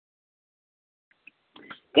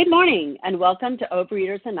Good morning, and welcome to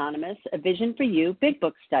Overeaters Anonymous, a Vision for You Big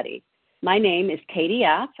Book Study. My name is Katie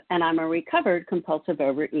F., and I'm a recovered compulsive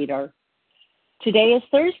overeater. Today is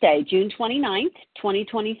Thursday, June 29th,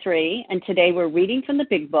 2023, and today we're reading from the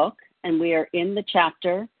Big Book, and we are in the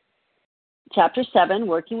chapter 7,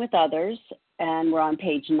 Working with Others, and we're on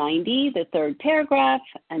page 90, the third paragraph,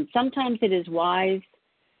 and sometimes it is wise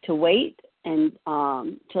to wait and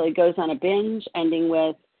till he goes on a binge, ending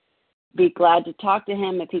with, be glad to talk to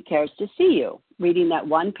him if he cares to see you, reading that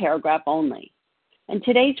one paragraph only. And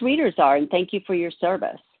today's readers are, and thank you for your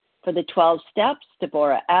service, for the 12 Steps,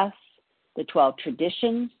 Deborah S., the 12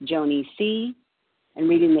 Traditions, Joni C., and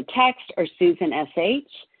reading the text are Susan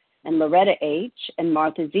S.H., and Loretta H., and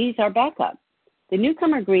Martha Z. are backup. The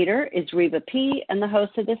newcomer greeter is Reva P., and the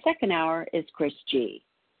host of the second hour is Chris G.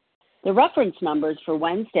 The reference numbers for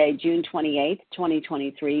Wednesday, June 28th,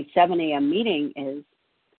 2023, 7 a.m. meeting is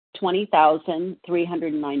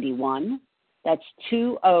 20,391. That's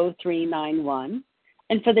 20391.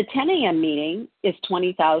 And for the 10 a.m. meeting is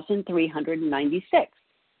 20,396.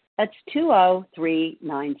 That's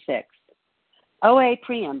 20396. OA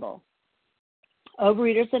Preamble.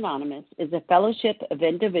 Overeaters Anonymous is a fellowship of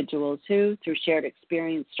individuals who, through shared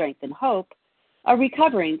experience, strength, and hope, are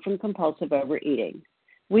recovering from compulsive overeating.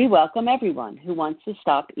 We welcome everyone who wants to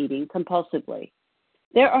stop eating compulsively.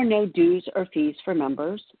 There are no dues or fees for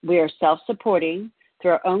members. We are self-supporting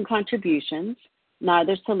through our own contributions,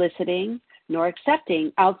 neither soliciting nor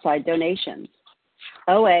accepting outside donations.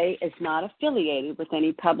 OA is not affiliated with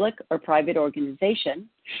any public or private organization,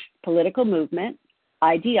 political movement,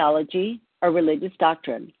 ideology, or religious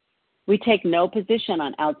doctrine. We take no position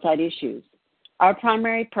on outside issues. Our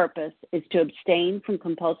primary purpose is to abstain from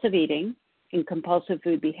compulsive eating and compulsive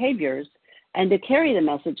food behaviors and to carry the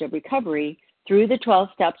message of recovery through the 12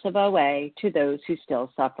 steps of OA to those who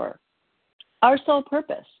still suffer. Our sole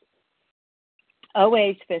purpose.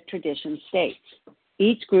 OA's fifth tradition states,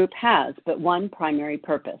 each group has but one primary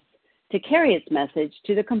purpose, to carry its message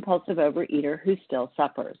to the compulsive overeater who still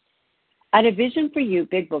suffers. At a Vision for You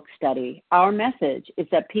Big Book Study, our message is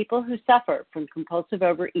that people who suffer from compulsive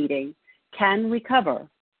overeating can recover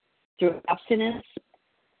through abstinence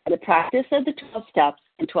and the practice of the 12 steps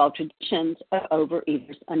and 12 traditions of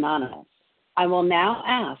Overeaters Anonymous. I will now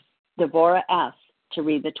ask Deborah S. to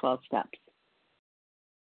read the 12 steps.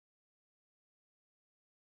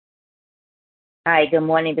 Hi, good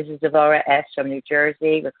morning. This is Deborah S. from New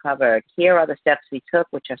Jersey, recovered. Here are the steps we took,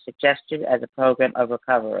 which are suggested as a program of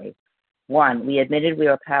recovery. 1, we admitted we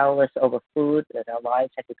were powerless over food, that our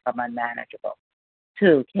lives had become unmanageable.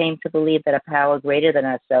 2, came to believe that a power greater than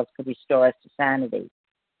ourselves could restore us to sanity.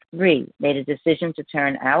 3, made a decision to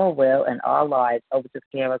turn our will and our lives over to the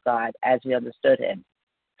care of God as we understood Him.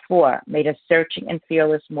 4, made a searching and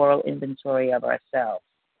fearless moral inventory of ourselves.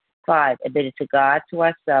 5, admitted to God, to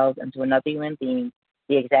ourselves, and to another human being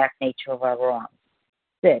the exact nature of our wrongs.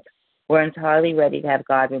 6, were entirely ready to have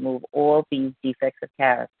God remove all these defects of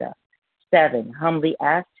character. 7, humbly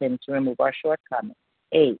asked Him to remove our shortcomings.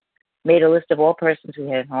 8, made a list of all persons we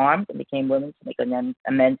had harmed and became willing to make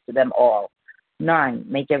amends to them all. 9,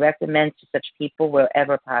 made direct amends to such people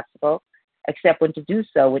wherever possible, except when to do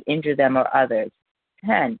so would injure them or others.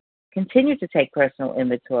 10, continued to take personal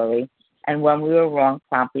inventory, and when we were wrong,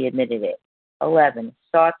 promptly admitted it. 11,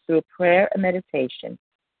 sought through prayer and meditation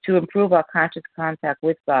to improve our conscious contact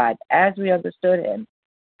with God as we understood Him,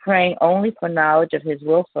 praying only for knowledge of His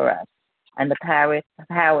will for us and the power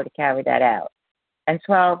to carry that out. And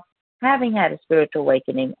 12, having had a spiritual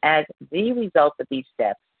awakening as the result of these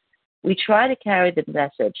steps, we try to carry this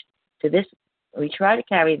message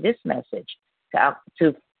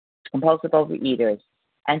to compulsive overeaters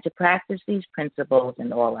and to practice these principles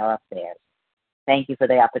in all our affairs. Thank you for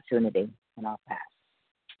the opportunity, and I'll pass.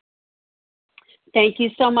 Thank you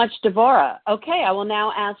so much, Deborah. Okay, I will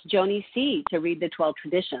now ask Joni C. to read the 12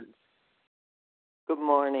 traditions. Good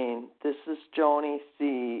morning. This is Joni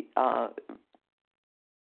C., a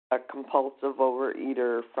compulsive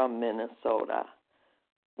overeater from Minnesota.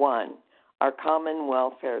 1, our common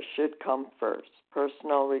welfare should come first.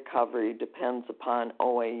 Personal recovery depends upon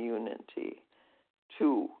OA unity.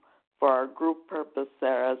 2, for our group purpose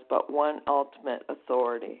there is but one ultimate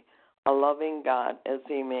authority, a loving God as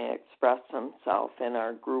He may express Himself in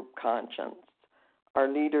our group conscience. Our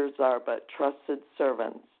leaders are but trusted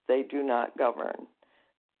servants. They do not govern.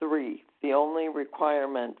 3, the only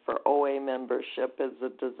requirement for OA membership is a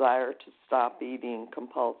desire to stop eating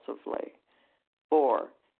compulsively. 4,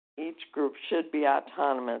 each group should be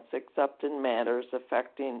autonomous except in matters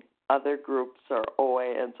affecting other groups or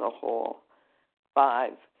OA as a whole.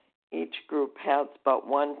 5, Each group has but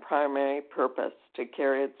one primary purpose: to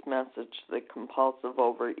carry its message to the compulsive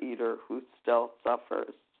overeater who still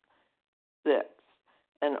suffers. 6.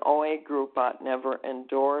 An OA group ought never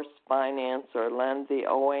endorse, finance, or lend the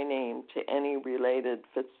OA name to any related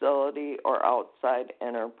facility or outside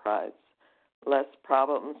enterprise, lest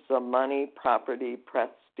problems of money, property,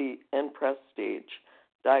 and prestige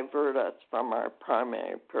divert us from our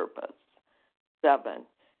primary purpose. 7.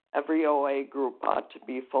 Every OA group ought to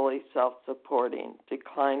be fully self-supporting,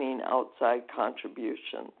 declining outside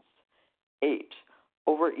contributions. 8.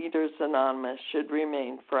 Overeaters Anonymous should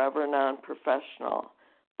remain forever non-professional,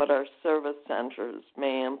 but our service centers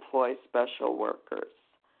may employ special workers.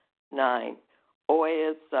 9. OA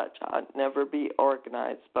as such ought never be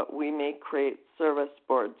organized, but we may create service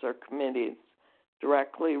boards or committees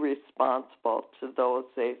directly responsible to those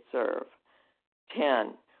they serve.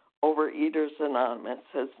 10. Overeaters Anonymous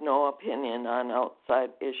has no opinion on outside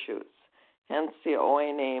issues. Hence, the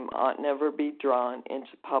OA name ought never be drawn into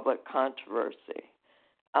public controversy.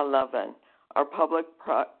 11. Our public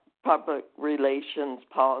relations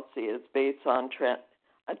policy is based on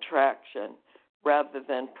attraction rather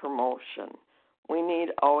than promotion. We need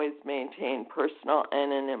always maintain personal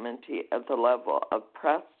anonymity at the level of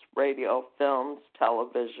press, radio, films,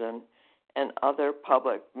 television, and other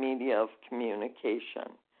public media of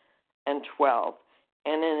communication. And 12.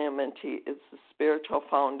 Anonymity is the spiritual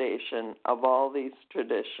foundation of all these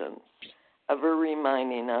traditions, ever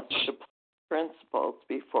reminding us to put principles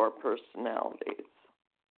before personalities.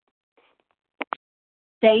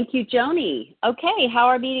 Thank you, Joni. Okay, how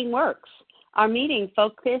our meeting works. Our meeting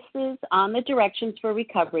focuses on the directions for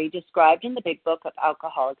recovery described in the Big Book of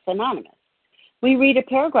Alcoholics Anonymous. We read a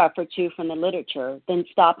paragraph or two from the literature, then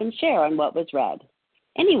stop and share on what was read.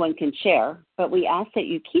 Anyone can share, but we ask that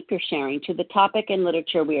you keep your sharing to the topic and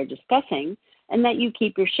literature we are discussing, and that you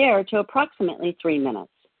keep your share to approximately 3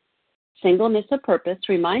 minutes. Singleness of purpose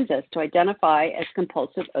reminds us to identify as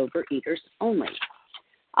compulsive overeaters only.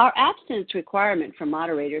 Our abstinence requirement for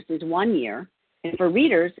moderators is 1 year, and for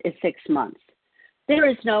readers is 6 months. There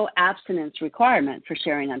is no abstinence requirement for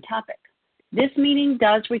sharing on topic. This meeting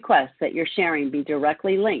does request that your sharing be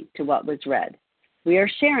directly linked to what was read. We are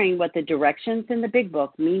sharing what the directions in the Big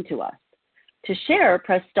Book mean to us. To share,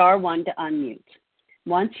 press star 1 to unmute.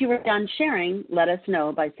 Once you are done sharing, let us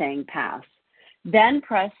know by saying pass. Then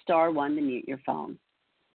press star 1 to mute your phone.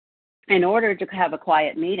 In order to have a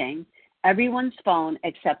quiet meeting, everyone's phone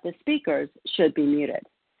except the speaker's should be muted.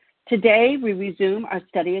 Today, we resume our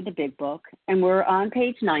study of the Big Book, and we're on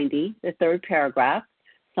page 90, the 3rd paragraph.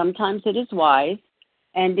 Sometimes it is wise,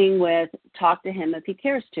 ending with talk to him if he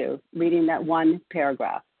cares to, reading that 1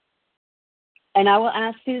 paragraph. And I will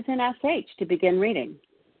ask Susan S.H. to begin reading.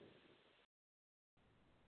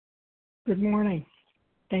 Good morning.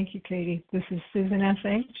 Thank you, Katie. This is Susan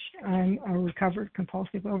S.H. I'm a recovered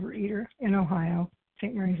compulsive overeater in Ohio,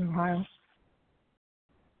 St. Mary's, Ohio.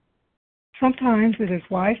 Sometimes it is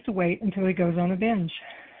wise to wait until he goes on a binge.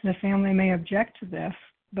 The family may object to this,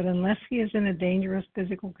 but unless he is in a dangerous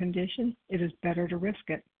physical condition, it is better to risk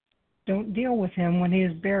it. Don't deal with him when he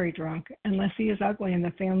is very drunk, unless he is ugly and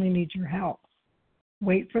the family needs your help.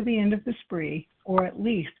 Wait for the end of the spree, or at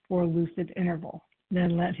least for a lucid interval.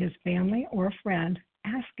 Then let his family or a friend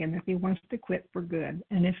ask him if he wants to quit for good,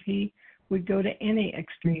 and if he would go to any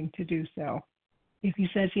extreme to do so. If he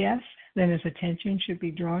says yes, then his attention should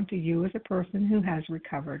be drawn to you as a person who has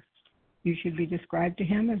recovered. You should be described to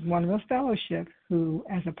him as one of a fellowship who,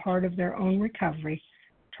 as a part of their own recovery,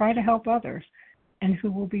 try to help others, and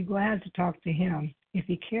who will be glad to talk to him if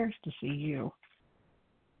he cares to see you.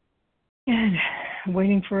 And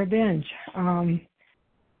waiting for a binge.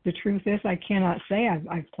 The truth is, I cannot say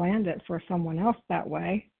I've planned it for someone else that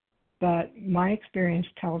way, but my experience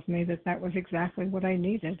tells me that that was exactly what I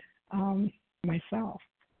needed myself.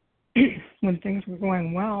 When things were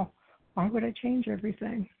going well, why would I change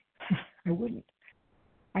everything? I wouldn't.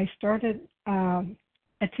 I started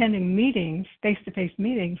attending meetings, face-to-face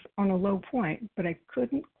meetings, on a low point, but I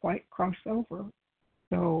couldn't quite cross over.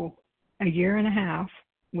 So 1.5 years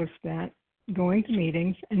was spent going to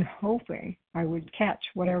meetings and hoping I would catch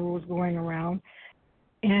whatever was going around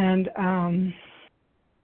and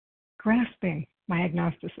grasping my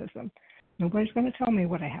agnosticism. Nobody's going to tell me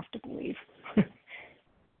what I have to believe.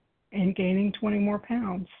 And gaining 20 more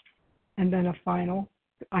pounds. And then a final,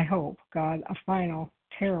 I hope, God, a final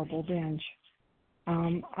terrible binge.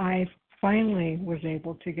 I finally was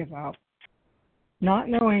able to give up. Not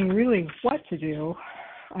knowing really what to do,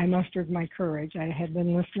 I mustered my courage. I had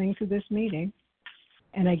been listening to this meeting,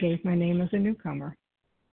 and I gave my name as a newcomer.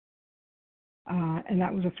 And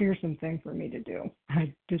that was a fearsome thing for me to do.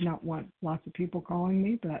 I did not want lots of people calling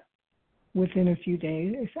me, but within a few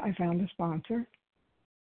days, I found a sponsor.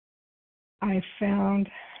 I found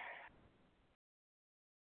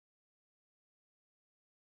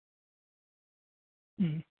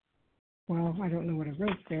well, I don't know what I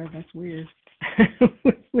wrote there. That's weird.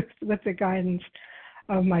 with the guidance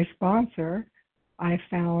of my sponsor, I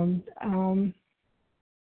found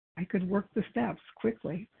I could work the steps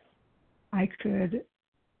quickly. I could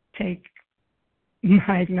take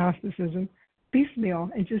my agnosticism piecemeal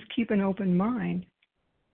and just keep an open mind.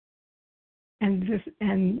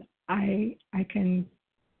 And I can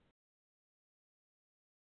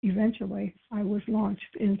eventually I was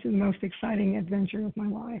launched into the most exciting adventure of my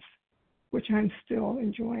life, which I'm still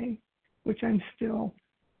enjoying, which I'm still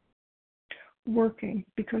working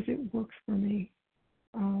because it works for me.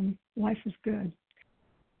 Life is good,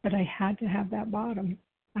 but I had to have that bottom.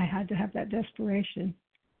 I had to have that desperation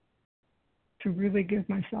to really give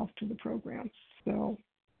myself to the program. So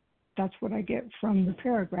that's what I get from the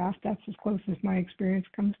paragraph. That's as close as my experience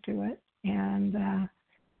comes to it. And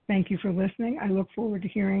thank you for listening. I look forward to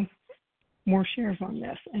hearing more shares on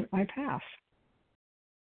this, and I pass.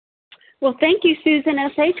 Well, thank you, Susan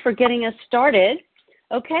S.H., for getting us started.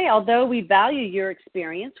 Okay, although we value your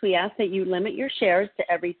experience, we ask that you limit your shares to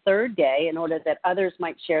every third day in order that others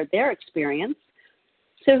might share their experience.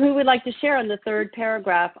 So who would like to share on the third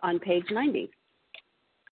paragraph on page 90?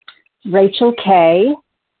 Rachel K.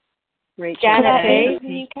 Janet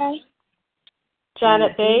B.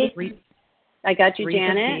 Janet B. I got you,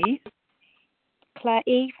 Reva Janet. B. Claire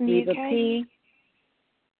E. from the Reva UK. P.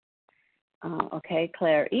 Okay,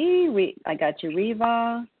 Claire E. I got you,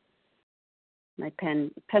 Reva. My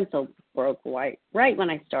pencil broke right when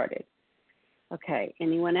I started. Okay,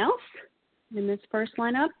 anyone else in this first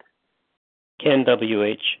lineup? Ken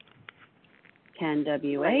W.H. Ken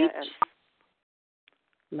W.H.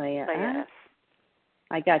 Leah S.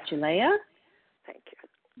 I got you, Leah. Thank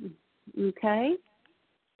you. Okay.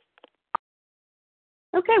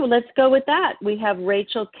 Okay, well, let's go with that. We have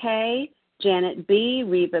Rachel K., Janet B.,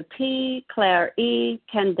 Reva P., Claire E.,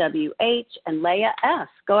 Ken W.H., and Leah S.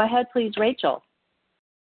 Go ahead, please, Rachel.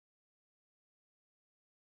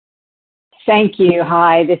 Thank you.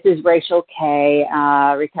 Hi, this is Rachel K.,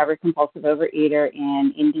 recovered compulsive overeater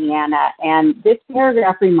in Indiana. And this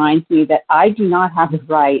paragraph reminds me that I do not have the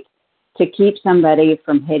right to keep somebody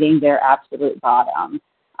from hitting their absolute bottom.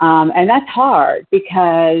 And that's hard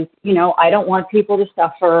because, I don't want people to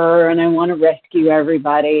suffer and I want to rescue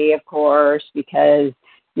everybody, of course, because,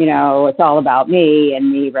 it's all about me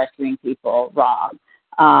and me rescuing people. Wrong.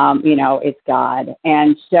 It's God.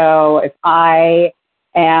 And so if I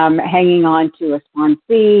am hanging on to a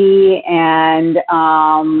sponsee and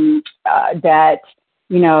that,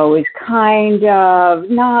 is kind of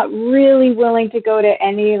not really willing to go to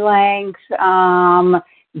any lengths,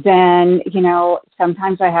 then,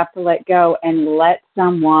 sometimes I have to let go and let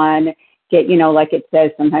someone get, like it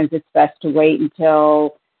says, sometimes it's best to wait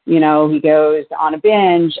until, he goes on a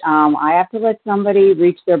binge. I have to let somebody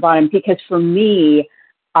reach their bottom because for me,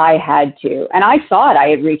 I had to. And I thought I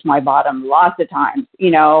had reached my bottom lots of times.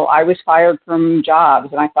 I was fired from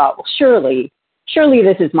jobs and I thought, well, surely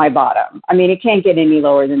this is my bottom. I mean, it can't get any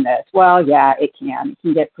lower than this. Well, yeah, it can. It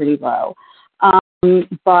can get pretty low.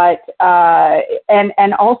 But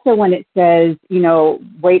also when it says,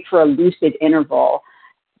 wait for a lucid interval,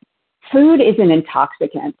 food is an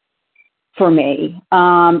intoxicant for me.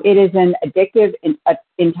 It is an addictive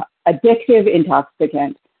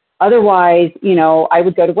intoxicant. Otherwise, I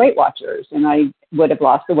would go to Weight Watchers and I would have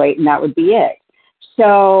lost the weight and that would be it.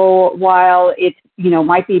 So while it,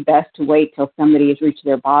 might be best to wait till somebody has reached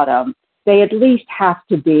their bottom, they at least have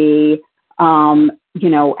to be,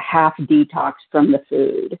 half detox from the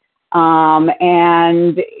food.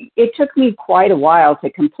 And it took me quite a while to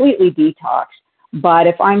completely detox. But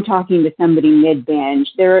if I'm talking to somebody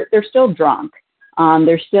mid-binge, they're still drunk.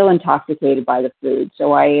 They're still intoxicated by the food.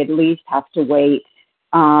 So I at least have to wait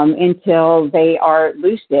until they are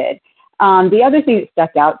lucid. The other thing that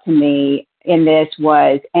stuck out to me in this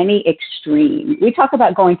was any extreme. We talk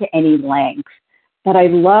about going to any length, but I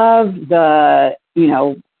love the,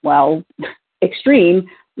 extreme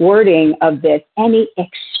wording of this, any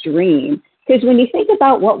extreme. Because when you think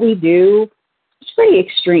about what we do, it's pretty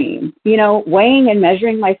extreme. Weighing and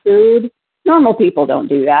measuring my food, normal people don't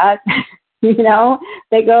do that. They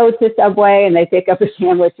go to Subway and they pick up a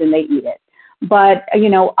sandwich and they eat it. But,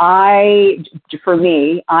 for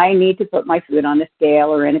me, I need to put my food on a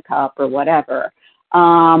scale or in a cup or whatever.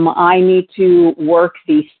 I need to work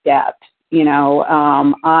these steps.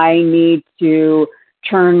 I need to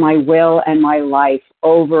turn my will and my life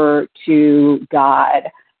over to God.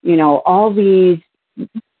 You know, all these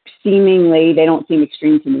seemingly, they don't seem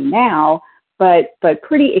extreme to me now, but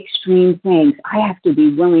pretty extreme things, I have to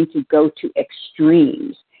be willing to go to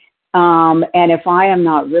extremes. And if I am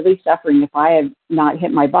not really suffering, if I have not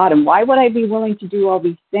hit my bottom, why would I be willing to do all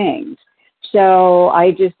these things? So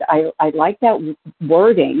I like that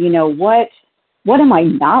wording. You know, what am I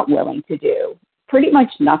not willing to do? Pretty much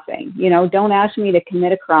nothing. You know, don't ask me to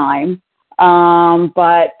commit a crime,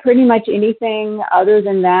 but pretty much anything other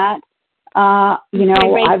than that, you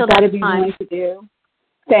know, Rachel, I've got to be willing to do.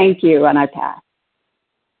 Thank you, and I pass.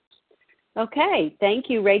 Okay, thank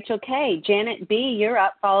you, Rachel K. Janet B., you're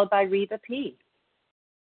up, followed by Reva P.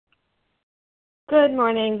 Good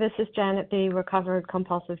morning. This is Janet B., recovered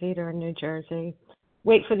compulsive eater in New Jersey.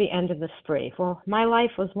 Wait for the end of the spree. Well, my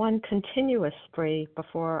life was one continuous spree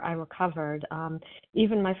before I recovered.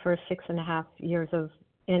 Even my first 6.5 years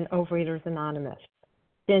in Overeaters Anonymous.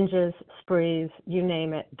 Binges, sprees, you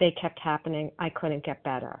name it, they kept happening. I couldn't get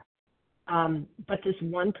better. But this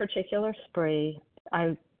one particular spree,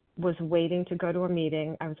 I was waiting to go to a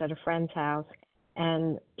meeting. I was at a friend's house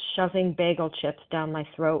and shoving bagel chips down my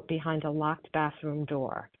throat behind a locked bathroom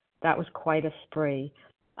door. That was quite a spree.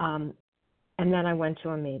 And then I went to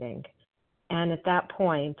a meeting. And at that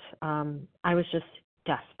point, I was just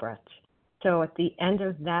desperate. So at the end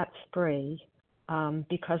of that spree,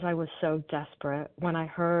 because I was so desperate, when I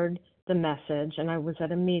heard the message, and I was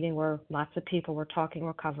at a meeting where lots of people were talking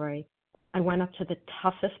recovery, I went up to the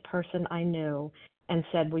toughest person I knew and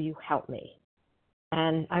said, will you help me?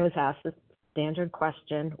 And I was asked the standard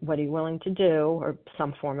question, what are you willing to do, or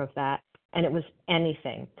some form of that, and it was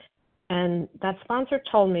anything. And that sponsor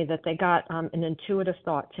told me that they got an intuitive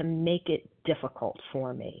thought to make it difficult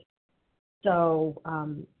for me. So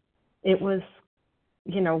it was,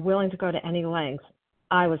 you know, willing to go to any lengths.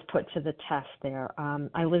 I was put to the test there.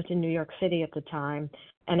 I lived in New York City at the time,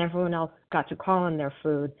 and everyone else got to call in their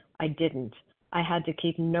food. I didn't. I had to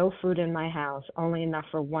keep no food in my house, only enough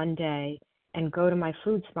for one day, and go to my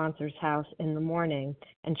food sponsor's house in the morning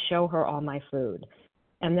and show her all my food.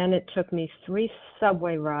 And then it took me 3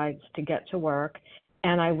 subway rides to get to work,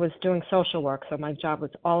 and I was doing social work, so my job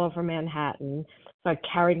was all over Manhattan. So I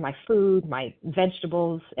carried my food, my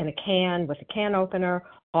vegetables in a can with a can opener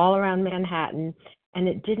all around Manhattan, and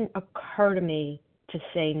it didn't occur to me to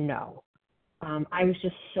say no. I was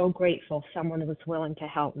just so grateful someone was willing to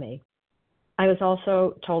help me. I was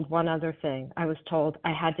also told one other thing. I was told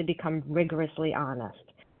I had to become rigorously honest.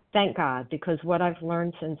 Thank God, because what I've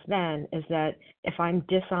learned since then is that if I'm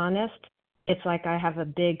dishonest, it's like I have a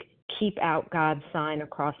big keep out God sign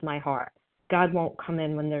across my heart. God won't come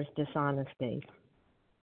in when there's dishonesty.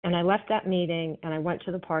 And I left that meeting and I went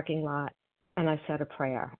to the parking lot and I said a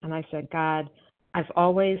prayer. And I said, God, I've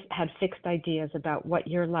always had fixed ideas about what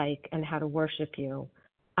you're like and how to worship you.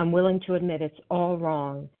 I'm willing to admit it's all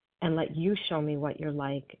wrong and let you show me what you're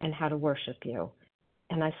like and how to worship you.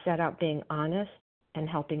 And I set out being honest and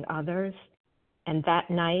helping others. And that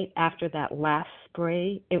night, after that last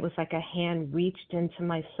spree, it was like a hand reached into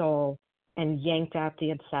my soul and yanked out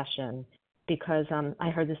the obsession, because I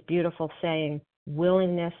heard this beautiful saying,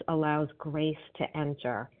 willingness allows grace to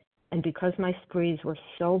enter. And because my sprees were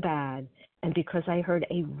so bad, and because I heard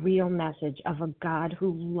a real message of a God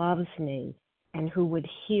who loves me and who would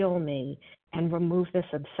heal me and remove this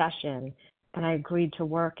obsession, and I agreed to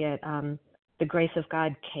work it, the grace of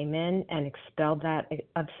God came in and expelled that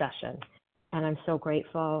obsession. And I'm so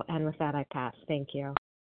grateful. And with that, I pass. Thank you.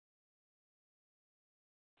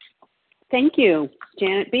 Thank you,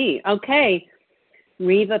 Janet B. Okay,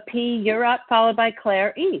 Reva P., you're up, followed by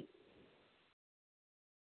Claire E.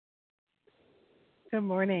 Good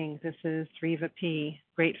morning. This is Reva P.,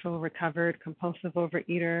 grateful, recovered, compulsive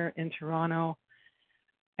overeater in Toronto.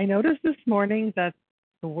 I noticed this morning that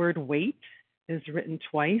the word wait is written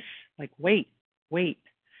twice, like wait.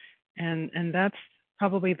 And that's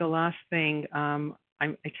probably the last thing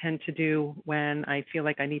I tend to do when I feel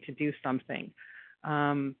like I need to do something.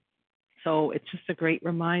 So it's just a great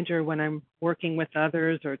reminder when I'm working with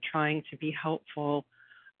others or trying to be helpful,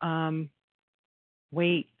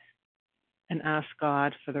 wait and ask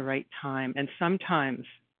God for the right time. And sometimes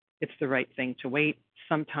it's the right thing to wait.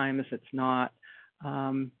 Sometimes it's not.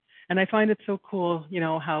 And I find it so cool,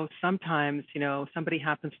 how sometimes, somebody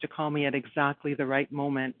happens to call me at exactly the right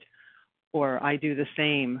moment, or I do the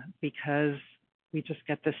same, because we just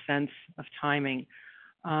get this sense of timing.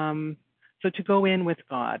 So to go in with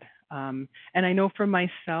God. And I know for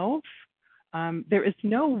myself, there is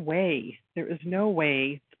no way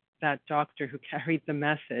that doctor who carried the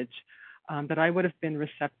message that I would have been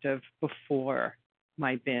receptive before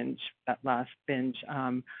my binge, that last binge.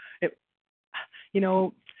 It, you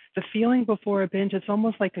know, the feeling before a binge, it's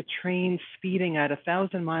almost like a train speeding at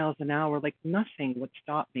 1,000 miles an hour, like nothing would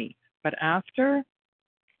stop me. But after,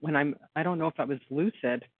 when I don't know if I was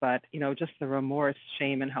lucid, but, just the remorse,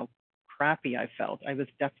 shame, and how crappy I felt, I was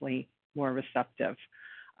definitely more receptive.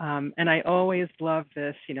 And I always love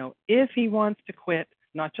this, if he wants to quit,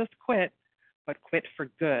 not just quit, but quit for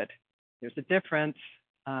good. There's a difference.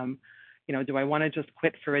 Do I want to just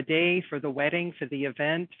quit for a day, for the wedding, for the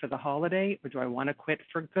event, for the holiday, or do I want to quit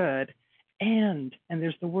for good? And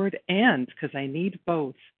there's the word and, because I need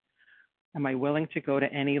both. Am I willing to go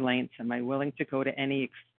to any lengths? Am I willing to go to any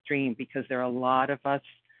extreme? Because there are a lot of us,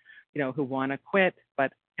 who want to quit,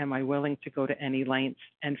 but am I willing to go to any lengths?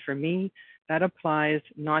 And for me, that applies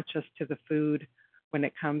not just to the food. When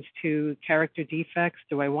it comes to character defects,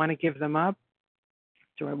 do I want to give them up?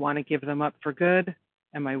 Do I want to give them up for good?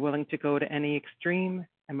 Am I willing to go to any extreme?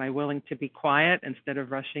 Am I willing to be quiet instead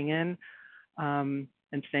of rushing in and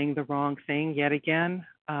saying the wrong thing yet again?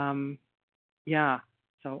 Yeah,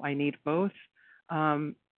 so I need both.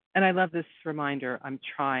 And I love this reminder. I'm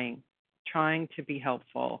trying to be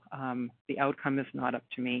helpful. The outcome is not up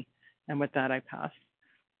to me. And with that, I pass.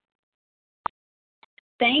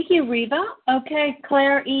 Thank you, Reva. Okay,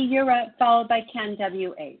 Claire E., you're up, followed by Ken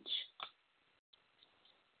W.H.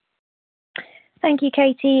 Thank you,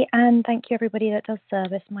 Katie, and thank you, everybody that does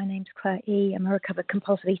service. My name's Claire E. I'm a recovered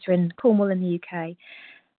compulsive eater in Cornwall in the UK.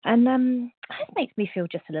 And it makes me feel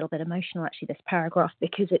just a little bit emotional, actually, this paragraph,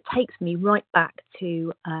 because it takes me right back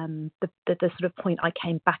to the sort of point I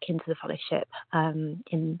came back into the fellowship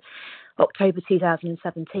in October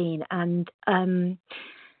 2017. And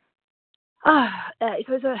it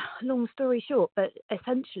was a long story short, but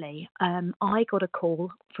essentially, I got a call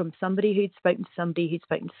from somebody who'd spoken to somebody who'd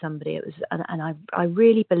spoken to somebody. It was, and I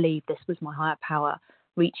really believe this was my higher power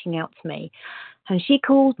reaching out to me. And she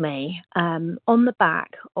called me on the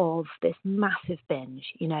back of this massive binge,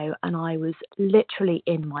 and I was literally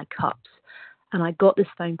in my cups. And I got this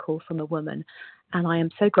phone call from a woman, and I am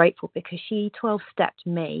so grateful because she 12-stepped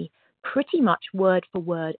me pretty much word for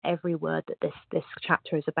word, every word that this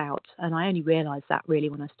chapter is about. And I only realised that really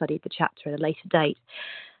when I studied the chapter at a later date.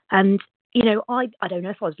 And, I don't know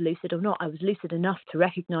if I was lucid or not. I was lucid enough to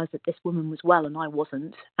recognise that this woman was well and I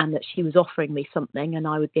wasn't, and that she was offering me something, and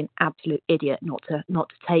I would be an absolute idiot not to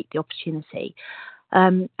take the opportunity.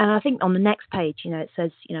 And I think on the next page, it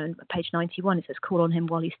says, page 91, it says, call on him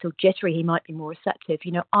while he's still jittery. He might be more receptive.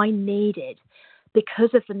 I needed,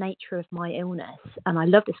 because of the nature of my illness, and I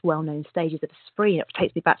love this well-known stages of a spree, it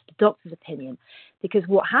takes me back to the doctor's opinion, because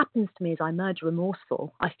what happens to me is I emerge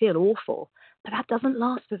remorseful, I feel awful, but that doesn't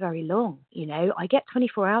last for very long. I get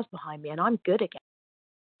 24 hours behind me and I'm good again,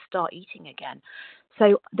 start eating again.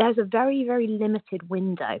 So there's a very, very limited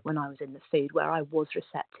window when I was in the food where I was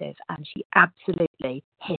receptive, and she absolutely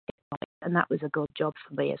hit it right. And that was a good job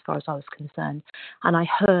for me as far as I was concerned. And I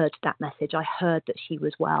heard that message. I heard that she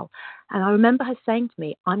was well. And I remember her saying to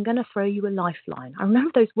me, I'm going to throw you a lifeline. I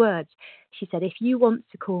remember those words. She said, if you want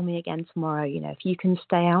to call me again tomorrow, if you can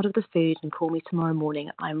stay out of the food and call me tomorrow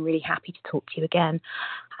morning, I'm really happy to talk to you again.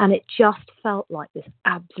 And it just felt like this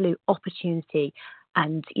absolute opportunity.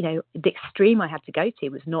 And, the extreme I had to go to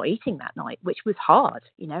was not eating that night, which was hard,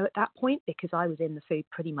 at that point, because I was in the food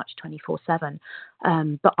pretty much 24/7.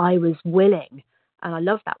 But I was willing, and I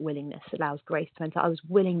love that willingness allows grace to enter. I was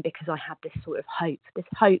willing because I had this sort of hope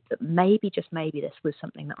that maybe, just maybe, this was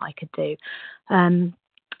something that I could do. And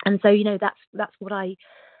so, that's what I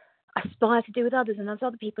aspire to do with others. And as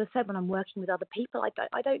other people have said, when I'm working with other people,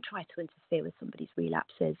 I don't try to interfere with somebody's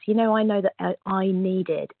relapses. I know that I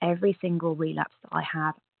needed every single relapse that I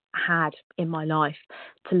have had in my life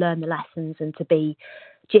to learn the lessons and to be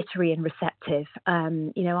jittery and receptive. I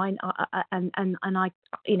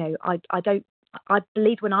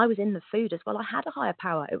believed when I was in the food as well, I had a higher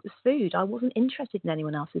power. It was food. I wasn't interested in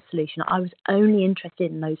anyone else's solution. I was only interested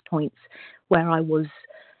in those points where I was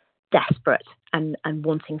desperate and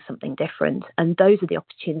wanting something different. And those are the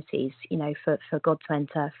opportunities, for God to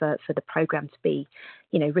enter, for the program to be,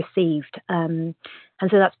 received. And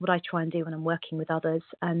so that's what I try and do when I'm working with others.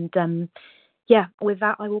 And with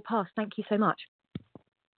that, I will pass. Thank you so much.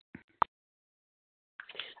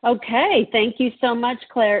 Okay, thank you so much,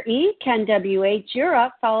 Claire E. Ken W.H., you're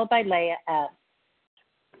up, followed by Leah S.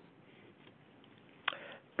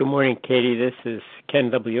 Good morning, Katie. This is Ken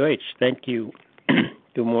W.H. Thank you.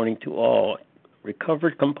 Good morning to all.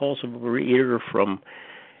 Recovered compulsive overeater from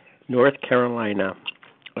North Carolina.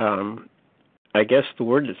 I guess the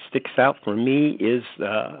word that sticks out for me is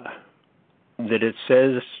that it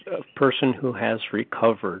says a person who has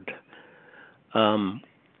recovered.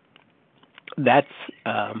 That's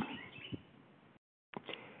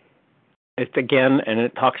it again, and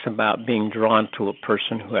it talks about being drawn to a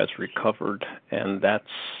person who has recovered, and that's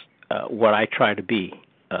what I try to be,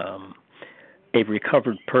 a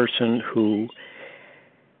recovered person who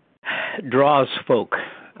draws folk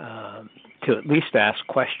to at least ask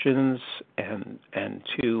questions and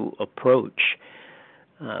to approach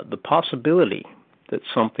the possibility that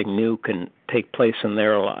something new can take place in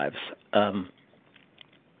their lives.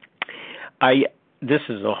 This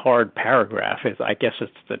is a hard paragraph. I guess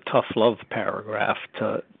it's the tough love paragraph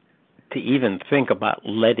to even think about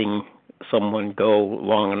letting someone go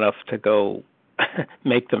long enough to go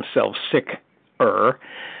make themselves sicker.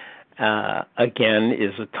 Again,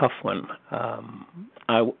 is a tough one.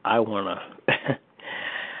 I want to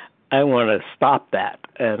I want to stop that,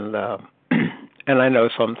 and I know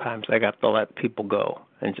sometimes I got to let people go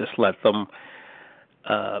and just let them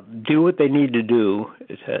do what they need to do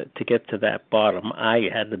to get to that bottom. I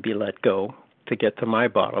had to be let go to get to my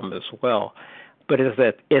bottom as well. But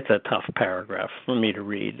it's a tough paragraph for me to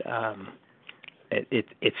read.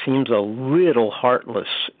 It seems a little heartless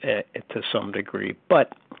to some degree,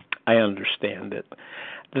 but I understand it.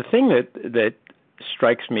 The thing that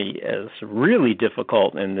strikes me as really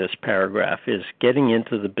difficult in this paragraph is getting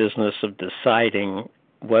into the business of deciding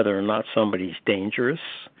whether or not somebody's dangerous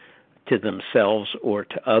to themselves or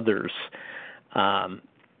to others. I'm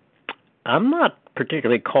not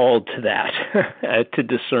particularly called to that, to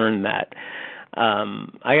discern that.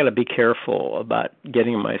 I got to be careful about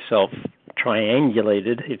getting myself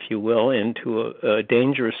triangulated, if you will, into a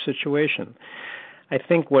dangerous situation. I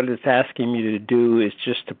think what it's asking me to do is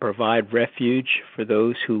just to provide refuge for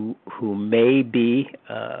those who may be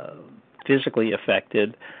physically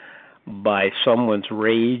affected by someone's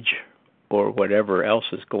rage or whatever else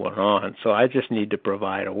is going on. So I just need to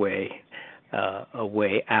provide a way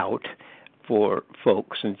out for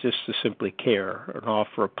folks, and just to simply care and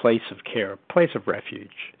offer a place of care, a place of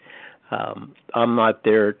refuge. I'm not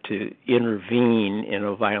there to intervene in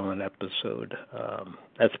a violent episode.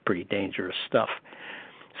 That's pretty dangerous stuff.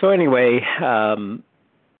 So anyway,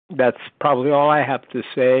 that's probably all I have to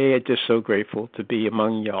say. I'm just so grateful to be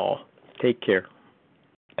among y'all. Take care.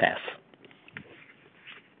 Pass.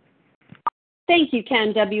 Thank you,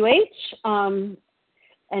 Ken W.H.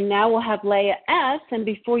 And now we'll have Leah S. And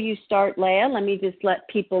before you start, Leah, let me just let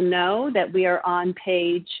people know that we are on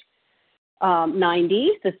page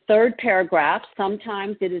 90, the third paragraph.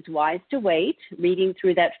 Sometimes it is wise to wait, reading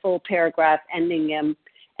through that full paragraph, ending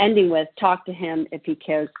with, talk to him if he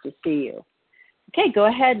cares to see you. Okay, go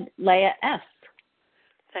ahead, Leah S.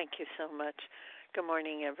 Thank you so much. Good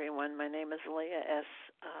morning, everyone. My name is Leah S.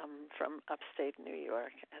 From upstate New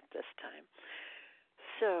York at this time.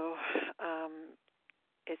 So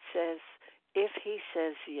it says, if he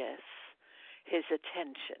says yes, his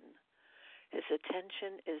attention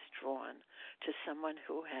is drawn to someone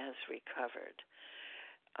who has recovered.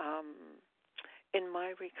 In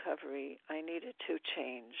my recovery, I needed to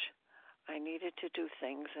change. I needed to do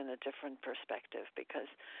things in a different perspective because,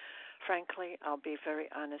 frankly, I'll be very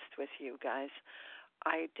honest with you guys,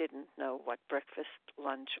 I didn't know what breakfast,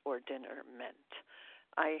 lunch, or dinner meant.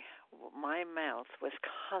 My mouth was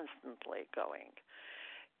constantly going,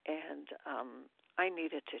 and I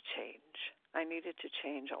needed to change. I needed to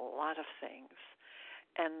change a lot of things,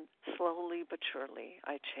 and slowly but surely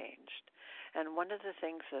I changed. And one of the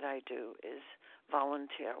things that I do is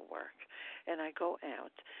volunteer work, and I go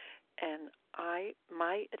out, and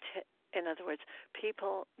in other words,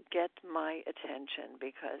 people get my attention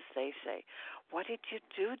because they say, "What did you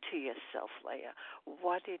do to yourself, Leah?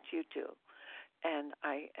 What did you do?" And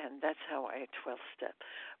that's how I 12-step.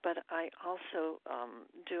 But I also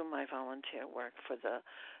do my volunteer work for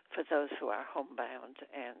those who are homebound,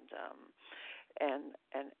 and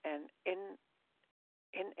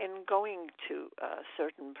in going to a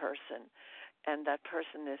certain person, and that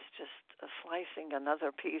person is just slicing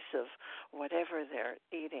another piece of whatever they're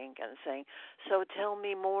eating and saying, "So tell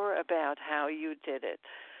me more about how you did it."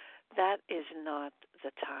 That is not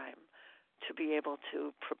the time to be able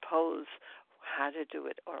to propose how to do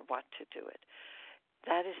it or what to do it.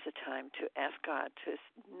 That is the time to ask God to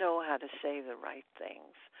know how to say the right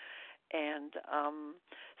things. And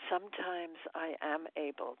sometimes I am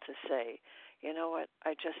able to say, you know what,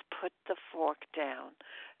 I just put the fork down,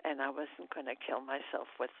 and I wasn't going to kill myself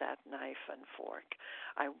with that knife and fork.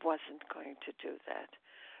 I wasn't going to do that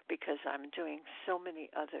because I'm doing so many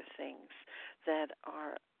other things that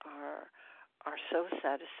are so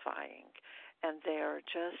satisfying, and they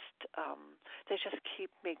just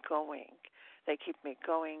keep me going. They keep me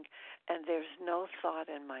going, and there's no thought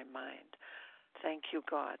in my mind thank you,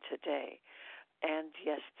 God, today and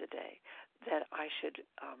yesterday, that I should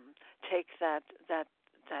take that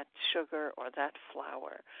sugar or that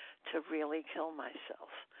flour to really kill myself.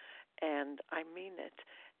 And I mean it,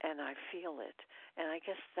 and I feel it, and I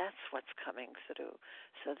guess that's what's coming through,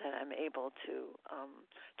 so that I'm able to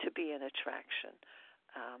be an attraction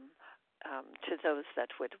to those that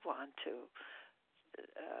would want to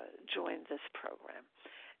join this program.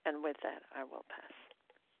 And with that, I will pass.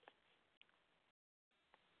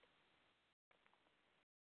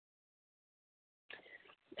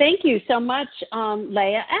 Thank you so much,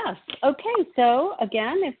 Leah S. Okay, so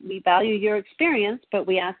again, if we value your experience, but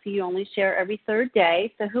we ask that you only share every third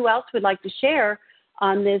day. So who else would like to share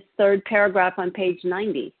on this third paragraph on page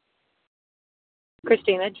 90?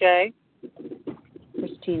 Christina J.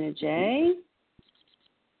 Christina J.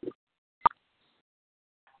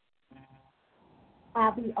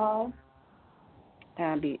 Abby R.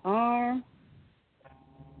 Abby R.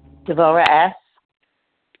 Devorah S.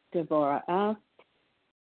 Devorah S.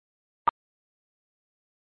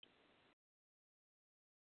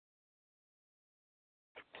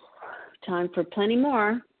 Time for plenty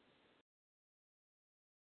more.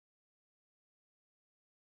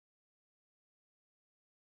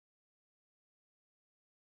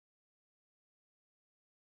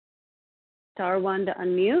 Star 1 to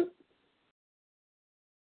unmute.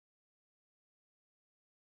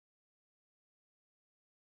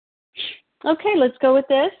 Okay, let's go with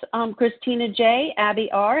this. Christina J.,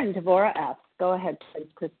 Abby R., and Devorah F. Go ahead, please,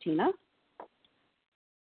 Christina.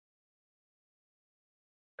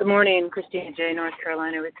 Good morning, Christina J., North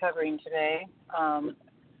Carolina, recovering today. Oh,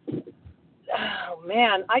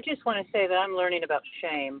 man, I just want to say that I'm learning about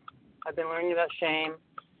shame. I've been learning about shame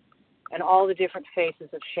and all the different faces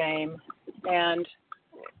of shame. And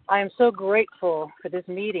I am so grateful for this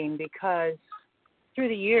meeting because through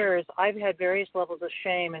the years, I've had various levels of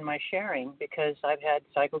shame in my sharing because I've had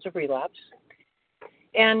cycles of relapse.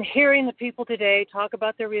 And hearing the people today talk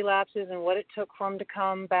about their relapses and what it took for them to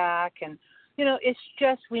come back, and, you know, it's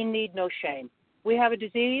just we need no shame. We have a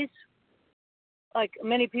disease, like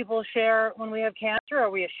many people share when we have cancer. Are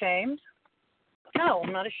we ashamed? No,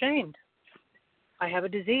 I'm not ashamed. I have a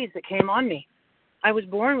disease that came on me. I was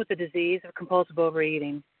born with the disease of compulsive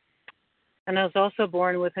overeating. And I was also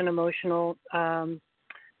born with an emotional,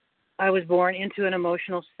 I was born into an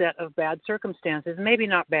emotional set of bad circumstances. Maybe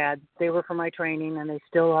not bad. They were for my training, and they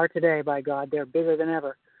still are today, by God. They're bigger than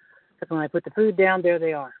ever. Because when I put the food down, there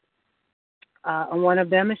they are. And one of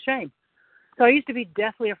them is shame. So I used to be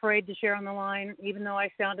deathly afraid to share on the line, even though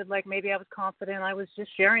I sounded like maybe I was confident. I was just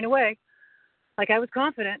sharing away. Like I was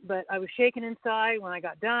confident, but I was shaking inside. When I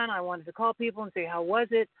got done, I wanted to call people and say, how was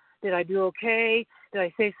it? Did I do okay? Did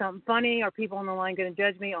I say something funny? Are people on the line going to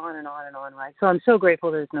judge me? On and on and on, right? So I'm so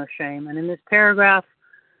grateful there's no shame. And in this paragraph,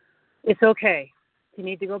 it's okay. If you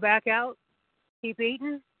need to go back out, keep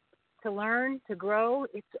eating, to learn, to grow,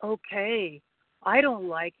 it's okay. I don't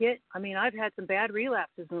like it. I mean, I've had some bad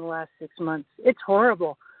relapses in the last 6 months. It's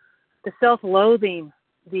horrible. The self-loathing,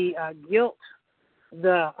 the guilt,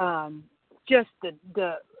 the just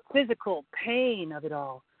the physical pain of it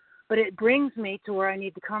all. But it brings me to where I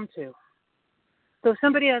need to come to. So if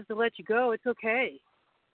somebody has to let you go, it's okay.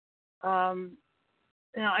 You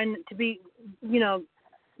know, and to be, you know,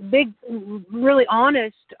 really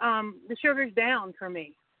honest, the sugar's down for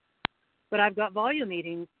me. But I've got volume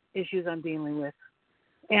eating issues I'm dealing with.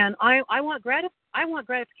 And I want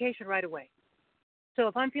gratification right away. So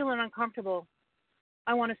if I'm feeling uncomfortable,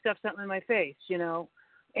 I want to stuff something in my face, you know.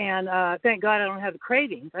 And thank God I don't have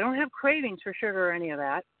cravings. I don't have cravings for sugar or any of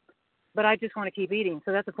that. But I just want to keep eating.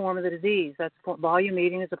 So that's a form of the disease. Volume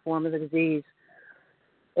eating is a form of the disease.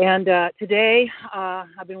 And today,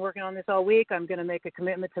 I've been working on this all week. I'm going to make a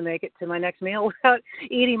commitment to make it to my next meal without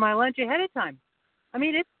eating my lunch ahead of time. I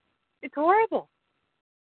mean, it's horrible.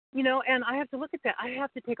 You know, and I have to look at that. I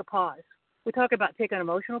have to take a pause. We talk about taking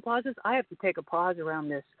emotional pauses. I have to take a pause around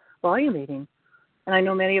this volume eating. And I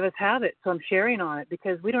know many of us have it, so I'm sharing on it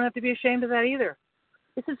because we don't have to be ashamed of that either.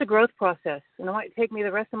 This is a growth process, and it might take me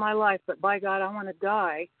the rest of my life, but by God, I want to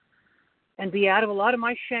die and be out of a lot of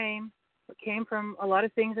my shame that came from a lot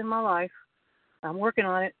of things in my life. I'm working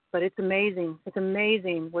on it, but it's amazing. It's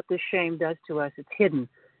amazing what this shame does to us. It's hidden.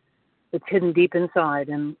 It's hidden deep inside,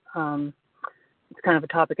 and it's kind of a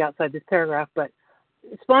topic outside this paragraph, but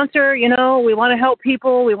sponsor, you know, we want to help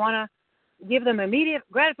people. We want to give them immediate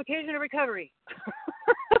gratification of recovery.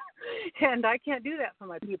 And I can't do that for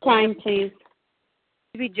my people. Time, please.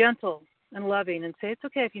 To be gentle and loving and say, it's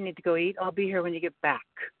okay if you need to go eat. I'll be here when you get back.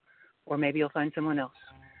 Or maybe you'll find someone else.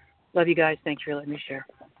 Love you guys. Thanks for letting me share.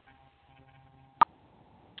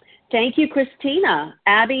 Thank you, Christina.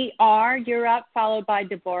 Abby R., you're up, followed by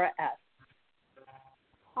Deborah S.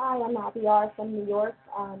 Hi, I'm Abby R. from New York.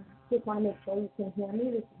 Just want to make sure you can hear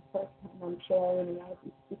me. This is the first time I'm sharing, and I have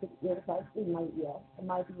these stupid earbuds in my ear. Am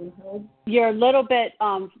I being heard? You're a little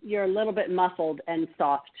bit muffled and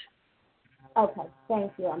soft. Okay,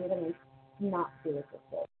 thank you. I'm going to not do it this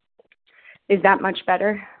way. Is that much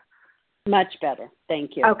better? Much better.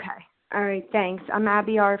 Thank you. Okay. All right, thanks. I'm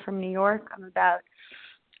Abby R. from New York. I'm about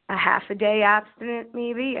a half a day abstinent,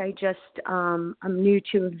 maybe. I'm new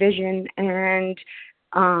to Vision, and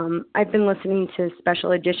I've been listening to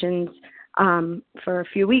special editions for a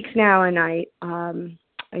few weeks now, and I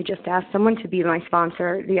just asked someone to be my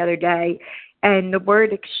sponsor the other day, and the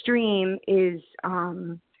word extreme is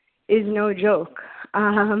no joke.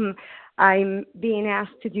 I'm being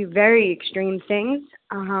asked to do very extreme things,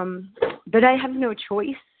 but I have no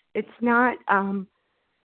choice. It's not,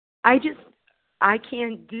 I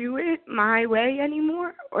can't do it my way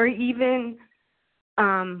anymore, or even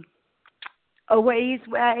OA's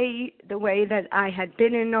way, the way that I had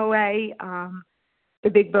been in OA. The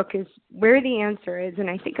big book is where the answer is, and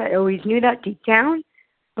I think I always knew that deep down,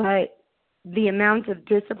 but the amount of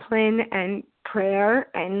discipline and prayer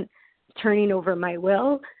and turning over my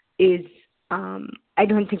will is, I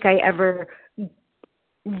don't think I ever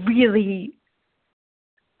really,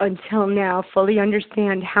 until now, fully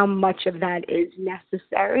understand how much of that is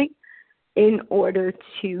necessary in order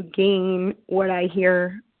to gain what I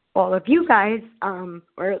hear all of you guys,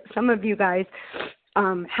 or some of you guys,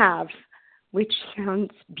 have, which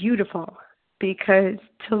sounds beautiful, because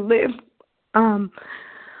to live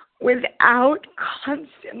without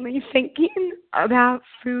constantly thinking about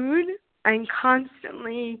food and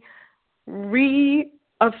constantly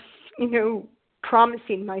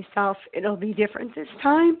promising myself it'll be different this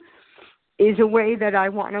time is a way that I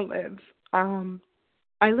want to live.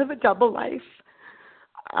 I live a double life.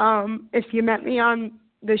 If you met me on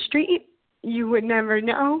the street, you would never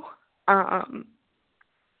know.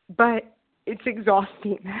 But it's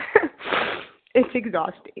exhausting. It's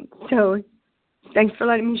exhausting. So thanks for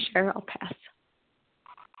letting me share. I'll pass.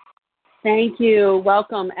 Thank you.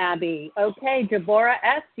 Welcome, Abby. Okay, Deborah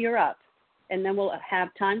S., you're up. And then we'll have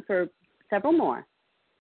time for several more.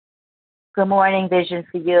 Good morning, Vision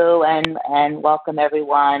for You, and welcome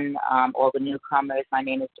everyone, all the newcomers. My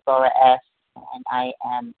name is Deborah S., and I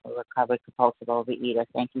am a recovered compulsive overeater.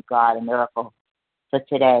 Thank you, God, a miracle for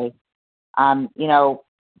today.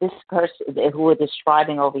 This person who we're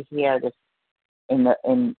describing over here, this in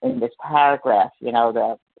this paragraph,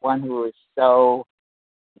 the one who is so,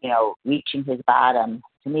 reaching his bottom.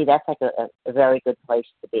 To me, that's like a very good place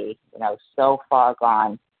to be. So far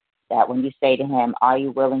gone that when you say to him, "Are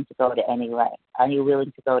you willing to go to any length? Are you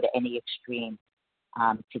willing to go to any extreme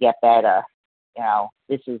to get better?"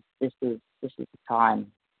 This is the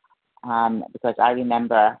time. Because I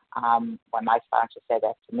remember when my sponsor said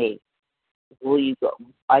that to me, "Will you go?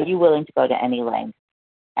 Are you willing to go to any length?"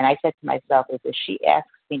 And I said to myself, if she asks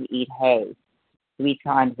me to eat hay 3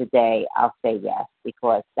 times a day, I'll say yes,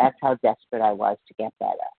 because that's how desperate I was to get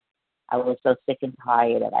better. I was so sick and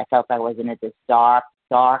tired, and I felt I was in this dark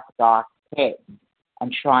pit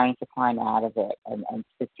and trying to climb out of it and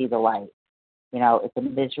to see the light. It's a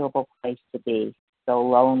miserable place to be, so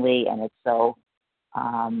lonely, and it's so,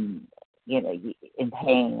 in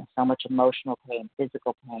pain, so much emotional pain,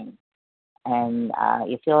 physical pain. And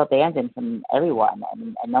you feel abandoned from everyone,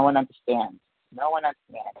 and no one understands. No one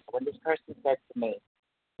understands. When this person said to me,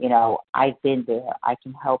 I've been there, I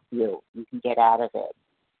can help you, you can get out of it,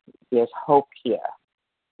 there's hope here,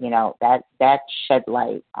 that shed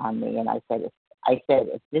light on me. And I said,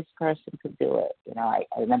 if this person could do it, I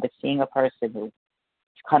remember seeing a person who was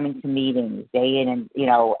coming to meetings day in and,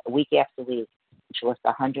 week after week. She lost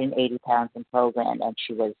 180 pounds in program, and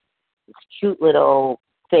she was this cute little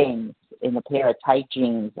thing in a pair of tight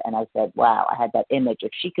jeans. And I said, wow, I had that image.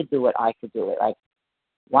 If she could do it, I could do it. Like,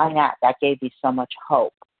 why not? That gave me so much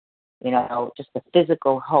hope, just the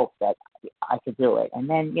physical hope that I could do it. And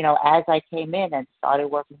then, as I came in and started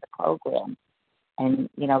working the program, and,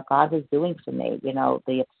 God was doing for me,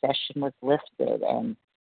 the obsession was lifted. And,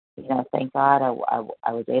 thank God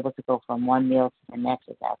I was able to go from one meal to the next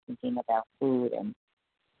without thinking about food, and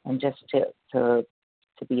just to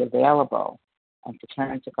be available and to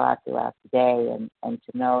turn to God throughout the day, and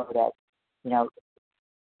to know that,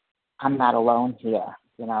 I'm not alone here.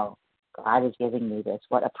 God is giving me this.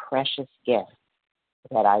 What a precious gift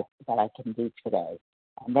that I can do today.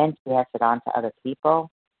 And then to pass it on to other people,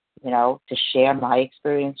 to share my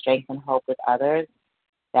experience, strength, and hope with others,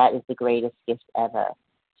 that is the greatest gift ever.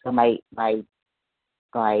 So my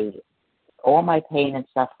all my pain and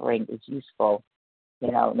suffering is useful,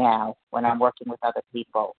 now when I'm working with other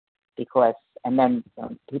people, and then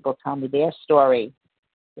when people tell me their story,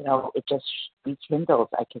 it just rekindles.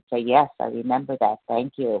 I can say, yes, I remember that.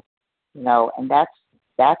 Thank you. And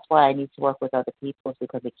that's why I need to work with other people,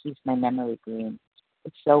 because it keeps my memory green.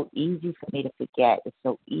 It's so easy for me to forget. It's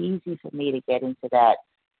so easy for me to get into that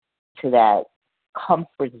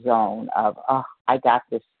comfort zone of, oh, I got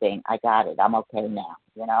this thing. I got it. I'm okay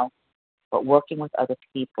now, But working with other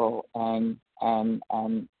people and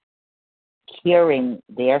hearing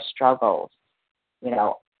their struggles,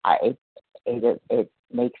 it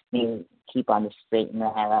makes me keep on the straight and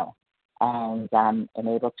narrow, and I'm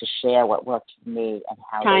able to share what works for me and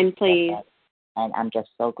how. Time, please. And I'm just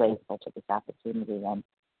so grateful for this opportunity. And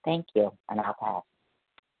thank you. And I'll pass.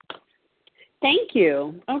 Thank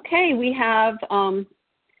you. Okay, we have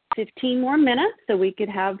 15 more minutes, so we could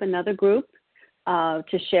have another group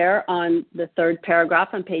to share on the third paragraph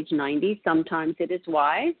on page 90. Sometimes it is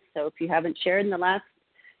wise. So if you haven't shared in the last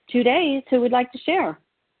 2 days, who would like to share?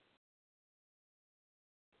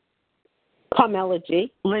 Carmela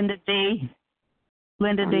G. Linda D.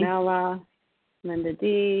 Carmela, Linda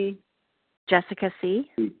D. Jessica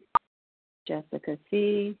C. Jessica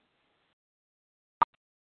C.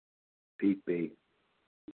 Pete B.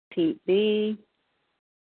 Pete B.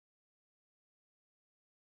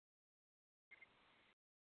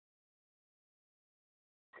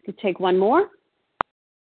 Could take one more.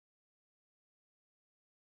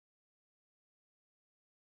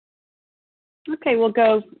 Okay, we'll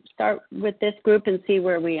start with this group and see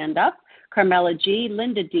where we end up. Carmela G,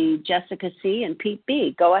 Linda D, Jessica C, and Pete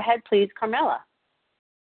B. Go ahead, please, Carmela.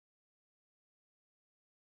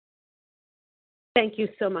 Thank you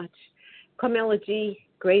so much. Carmela G,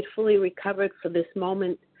 gratefully recovered for this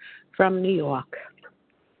moment from New York.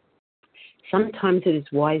 Sometimes it is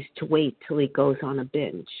wise to wait till he goes on a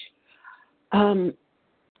binge.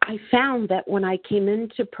 I found that when I came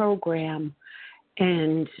into program,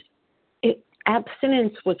 and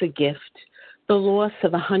abstinence was a gift, the loss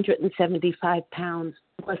of 175 pounds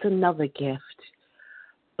was another gift.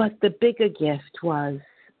 But the bigger gift was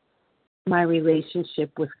my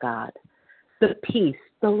relationship with God, the peace,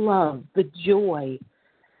 the love, the joy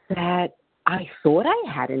that I thought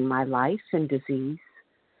I had in my life and disease.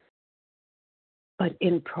 But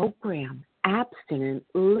in program, abstinent,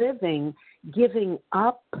 living, giving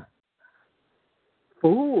up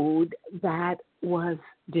food that was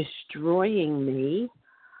destroying me,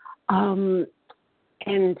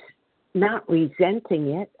 and not resenting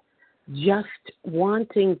it, just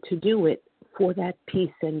wanting to do it for that peace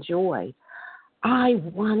and joy. I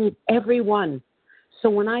wanted everyone. So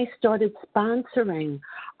when I started sponsoring,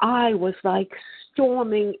 I was like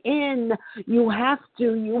storming in. You have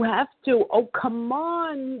to. Oh, come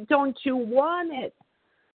on. Don't you want it?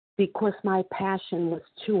 Because my passion was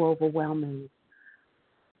too overwhelming.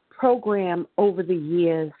 Program over the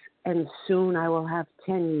years, and soon I will have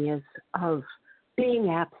 10 years of being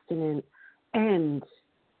abstinent and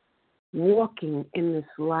walking in this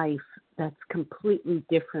life that's completely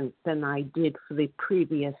different than I did for the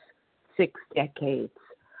previous 6 decades.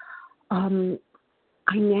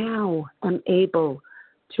 I now am able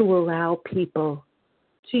to allow people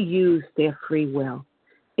to use their free will.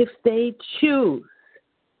 If they choose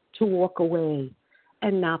to walk away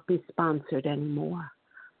and not be sponsored anymore,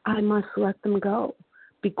 I must let them go,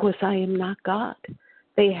 because I am not God.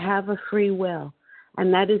 They have a free will.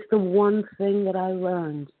 And that is the one thing that I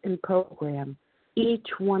learned in program. Each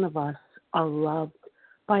one of us are loved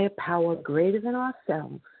by a power greater than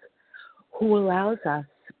ourselves, who allows us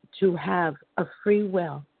to have a free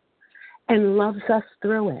will and loves us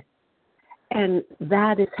through it. And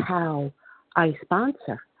that is how I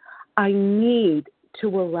sponsor. I need to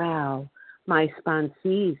allow my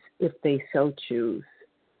sponsees, if they so choose,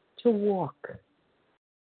 to walk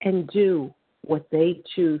and do what they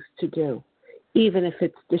choose to do, even if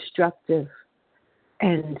it's destructive.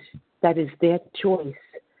 And that is their choice,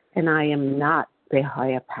 and I am not their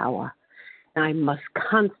higher power. And I must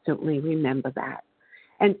constantly remember that.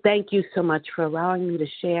 And thank you so much for allowing me to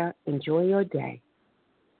share. Enjoy your day.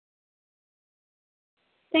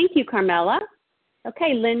 Thank you, Carmela.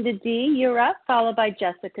 Okay, Linda D., you're up, followed by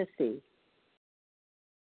Jessica C.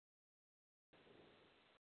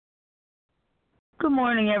 Good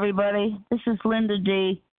morning, everybody. This is Linda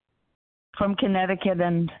D. from Connecticut,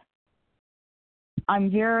 and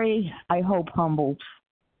I'm very, I hope, humbled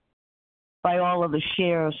by all of the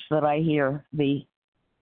shares that I hear, the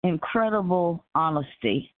incredible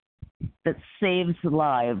honesty that saves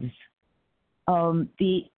lives.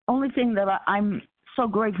 The only thing that I'm so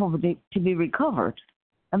grateful to be recovered.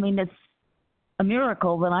 I mean, a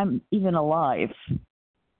miracle that I'm even alive.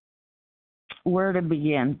 Where to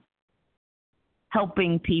begin?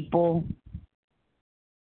 Helping people.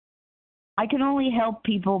 I can only help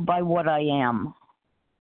people by what I am.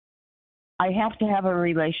 I have to have a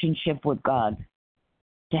relationship with God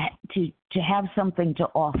to have something to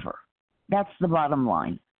offer. That's the bottom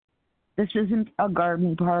line. This isn't a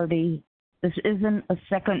garden party. This isn't a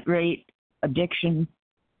second-rate addiction.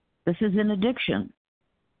 This is an addiction.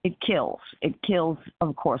 It kills. It kills,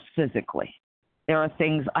 of course, physically. There are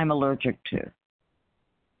things I'm allergic to.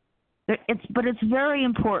 But it's very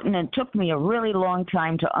important, and it took me a really long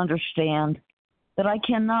time to understand that I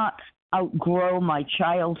cannot outgrow my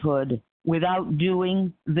childhood without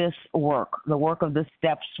doing this work, the work of the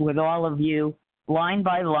steps with all of you, line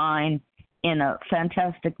by line, in a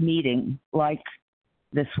fantastic meeting like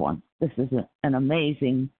this one. This is an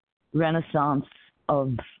amazing renaissance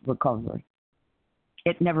of recovery.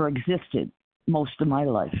 It never existed most of my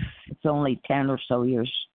life. It's only 10 or so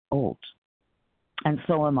years old. And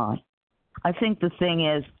so am I. I think the thing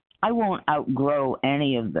is, I won't outgrow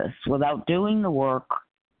any of this without doing the work.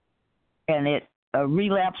 And a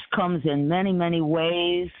relapse comes in many, many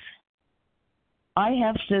ways. I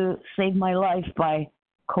have to save my life by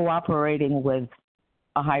cooperating with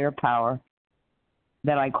a higher power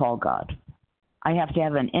that I call God. I have to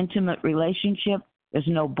have an intimate relationship. There's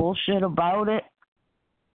no bullshit about it.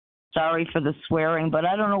 Sorry for the swearing, but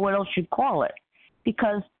I don't know what else you'd call it.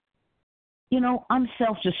 Because, I'm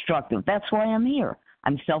self-destructive. That's why I'm here.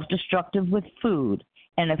 I'm self-destructive with food.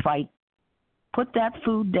 And if I put that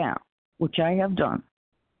food down, which I have done,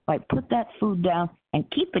 if I put that food down and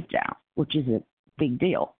keep it down, which is a big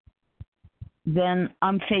deal, then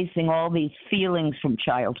I'm facing all these feelings from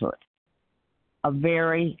childhood, a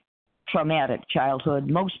very traumatic childhood.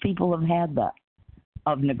 Most people have had that,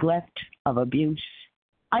 of neglect, of abuse.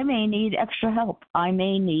 I may need extra help. I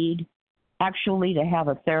may need actually to have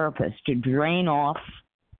a therapist to drain off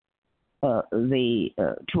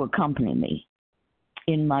to accompany me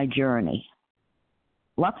in my journey.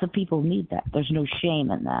 Lots of people need that. There's no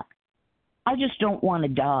shame in that. I just don't want to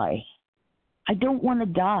die. I don't want to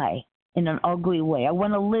die in an ugly way. I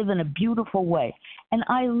want to live in a beautiful way. And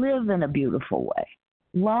I live in a beautiful way.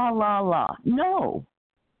 La, la, la. No,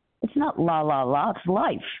 it's not la, la, la. It's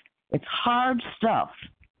life. It's hard stuff.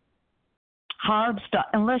 Hard stuff.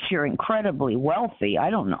 Unless you're incredibly wealthy,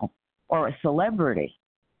 I don't know, or a celebrity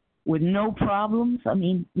with no problems. I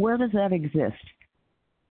mean, where does that exist?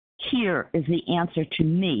 Here is the answer to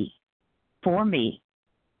me, for me.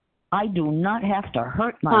 I do not have to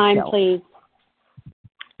hurt myself. Time, please.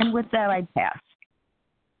 And with that, I pass.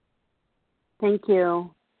 Thank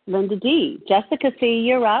you. Linda D. Jessica C.,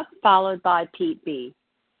 you're up, followed by Pete B.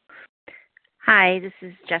 Hi, this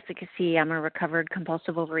is Jessica C. I'm a recovered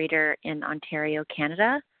compulsive overeater in Ontario,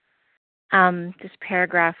 Canada. This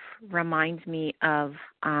paragraph reminds me of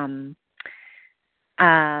in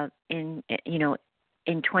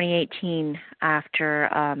 2018, after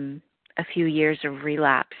a few years of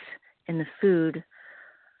relapse in the food,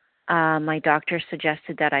 my doctor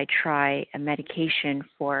suggested that I try a medication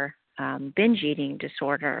for binge eating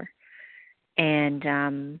disorder.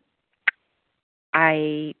 And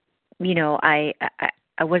I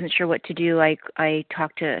wasn't sure what to do. I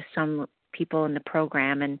talked to some people in the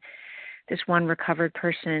program, and this one recovered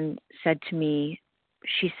person said to me,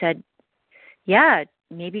 she said, yeah,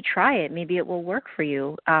 maybe try it. Maybe it will work for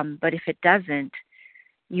you. But if it doesn't,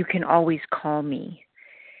 you can always call me.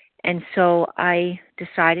 And so I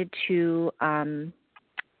decided to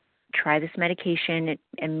try this medication. It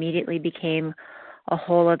immediately became a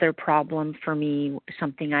whole other problem for me,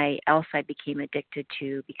 something else I became addicted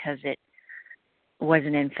to, because it was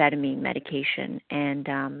an amphetamine medication. And,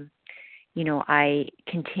 I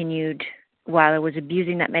continued, while I was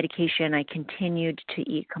abusing that medication, I continued to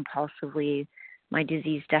eat compulsively. My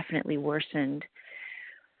disease definitely worsened.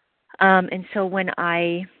 And so when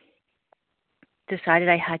I decided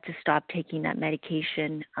I had to stop taking that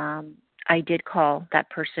medication, I did call that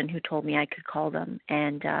person who told me I could call them,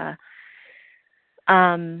 and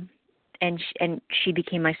she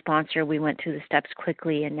became my sponsor. We went through the steps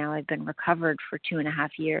quickly, and now I've been recovered for 2.5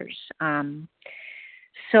 years.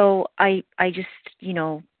 So I just,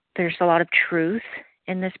 there's a lot of truth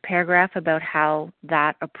in this paragraph about how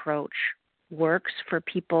that approach works for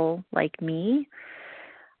people like me.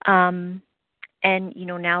 And,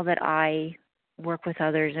 now that I work with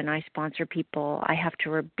others and I sponsor people, I have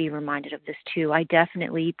to be reminded of this too. I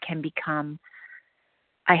definitely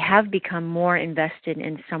I have become more invested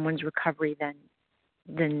in someone's recovery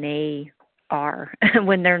than they are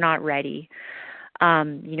when they're not ready.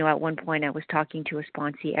 At one point I was talking to a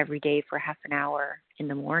sponsee every day for half an hour in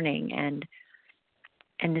the morning, and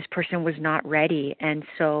this person was not ready. And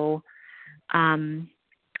so, I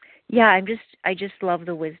just love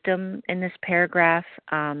the wisdom in this paragraph.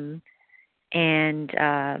 And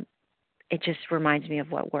it just reminds me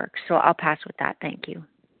of what works. So I'll pass with that. Thank you.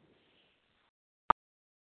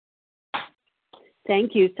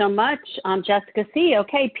 Thank you so much, Jessica C.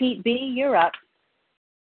 Okay, Pete B., you're up.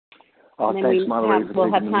 And then thanks, moderator.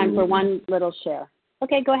 We'll have time for one little share.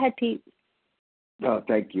 Okay, go ahead, Pete.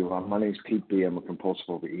 Thank you. My name is Pete B. I'm a compulsive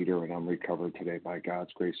overeater, and I'm recovered today by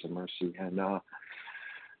God's grace and mercy. And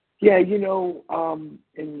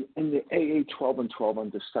in the AA 12 and 12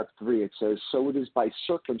 under step 3, it says, "So it is by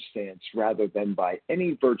circumstance rather than by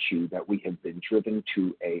any virtue that we have been driven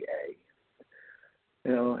to AA."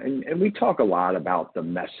 And we talk a lot about the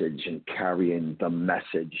message and carrying the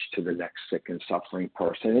message to the next sick and suffering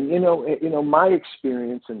person. And my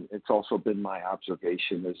experience, and it's also been my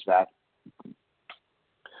observation, is that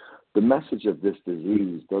the message of this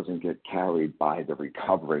disease doesn't get carried by the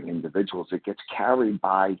recovering individuals. It gets carried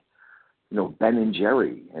by, Ben and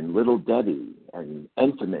Jerry and Little Debbie and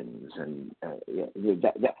Entenmann's and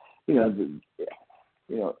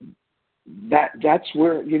that's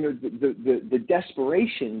where the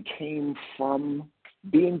desperation came from,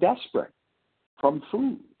 being desperate, from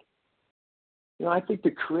food. I think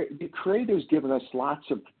the Creator's given us lots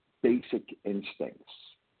of basic instincts,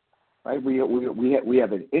 right? We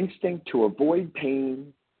have an instinct to avoid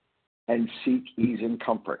pain and seek ease and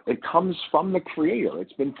comfort. It comes from the Creator.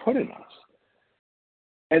 It's been put in us.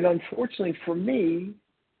 And unfortunately for me,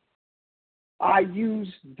 I use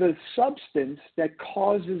the substance that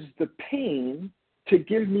causes the pain to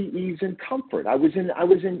give me ease and comfort. I was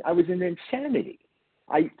in insanity.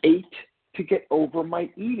 I ate to get over my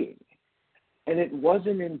eating. And it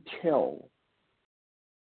wasn't until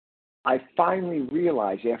I finally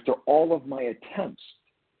realized, after all of my attempts,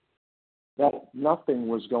 that nothing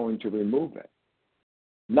was going to remove it.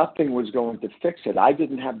 Nothing was going to fix it. I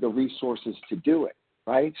didn't have the resources to do it,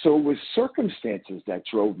 right? So it was circumstances that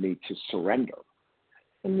drove me to surrender.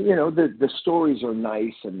 And, the stories are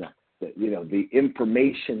nice, and the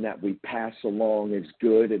information that we pass along is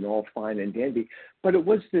good and all fine and dandy. But it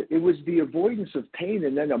was the avoidance of pain,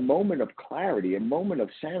 and then a moment of clarity, a moment of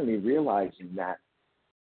sanity, realizing that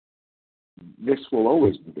this will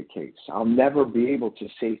always be the case. I'll never be able to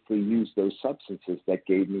safely use those substances that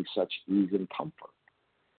gave me such ease and comfort.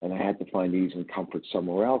 And I had to find ease and comfort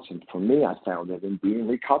somewhere else. And for me, I found it in being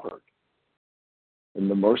recovered, in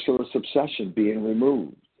the merciless obsession being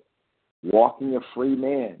removed, walking a free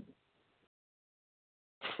man,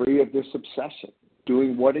 free of this obsession,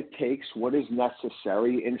 doing what it takes, what is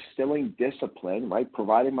necessary, instilling discipline, right,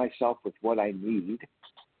 providing myself with what I need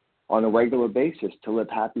on a regular basis to live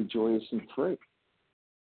happy, joyous, and free.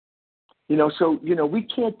 We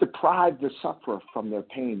can't deprive the sufferer from their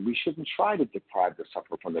pain. We shouldn't try to deprive the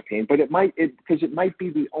sufferer from their pain, but it might be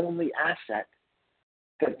the only asset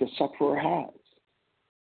that the sufferer has.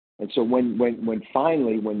 And so when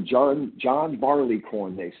finally John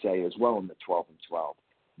Barleycorn, they say as well in the 12 and 12,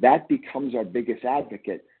 that becomes our biggest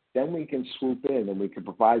advocate, then we can swoop in and we can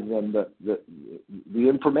provide them the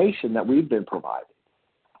information that we've been provided.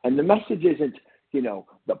 And the message isn't,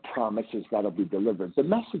 the promises that'll be delivered. The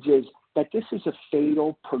message is that this is a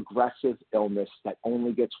fatal, progressive illness that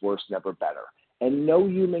only gets worse, never better. And no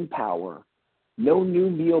human power, no new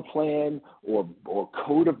meal plan or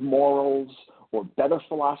code of morals or better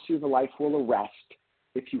philosophy of life will arrest.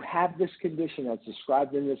 If you have this condition as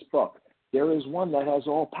described in this book, there is one that has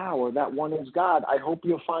all power. That one is God. I hope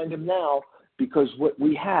you'll find him now, because what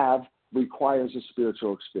we have requires a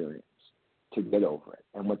spiritual experience to get over it.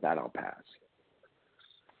 And with that, I'll pass.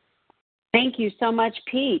 Thank you so much,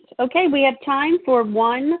 Pete. Okay, we have time for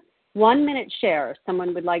one 1-minute share. If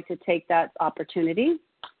someone would like to take that opportunity.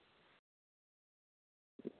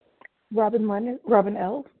 Robin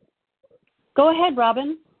L. Go ahead,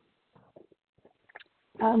 Robin.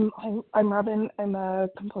 I'm Robin. I'm a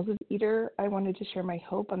compulsive eater. I wanted to share my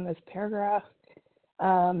hope on this paragraph.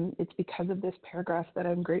 It's because of this paragraph that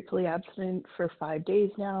I'm gratefully abstinent for 5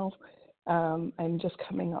 days now. I'm just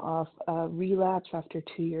coming off a relapse after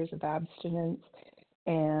 2 years of abstinence,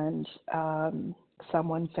 and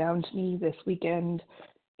someone found me this weekend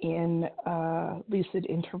in lucid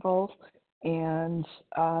interval and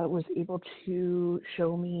was able to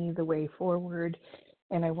show me the way forward.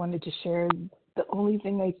 And I wanted to share, the only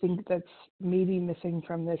thing I think that's maybe missing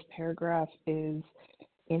from this paragraph is,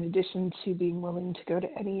 in addition to being willing to go to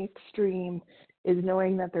any extreme, is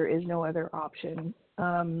knowing that there is no other option.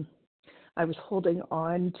 I was holding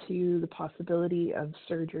on to the possibility of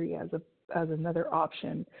surgery as another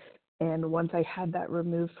option. And once I had that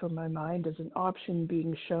removed from my mind as an option,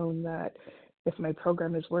 being shown that if my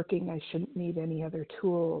program is working, I shouldn't need any other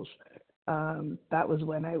tools, that was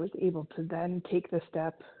when I was able to then take the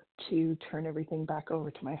step to turn everything back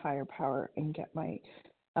over to my higher power and get my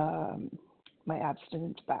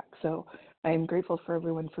abstinence back. So I am grateful for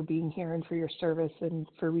everyone for being here and for your service and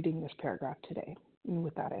for reading this paragraph today. And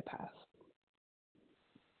with that, I pass.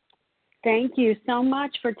 Thank you so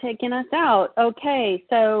much for taking us out. Okay,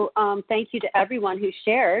 so thank you to everyone who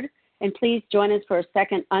shared, and please join us for a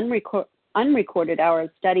second unrecorded hour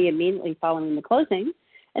of study immediately following the closing.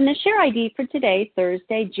 And the share ID for today,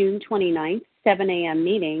 Thursday, June 29th, 7 a.m.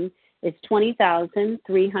 meeting is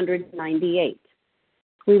 20,398.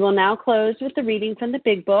 We will now close with the reading from the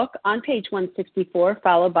Big Book on page 164,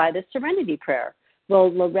 followed by the Serenity Prayer.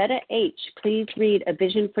 Will Loretta H. please read A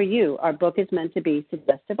Vision for You? Our book is meant to be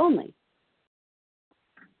suggestive only.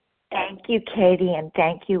 Thank you, Katie, and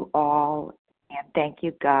thank you all, and thank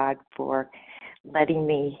you, God, for letting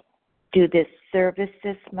me do this service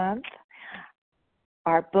this month.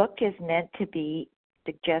 Our book is meant to be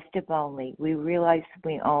suggestive only. We realize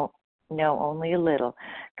we know only a little.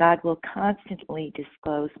 God will constantly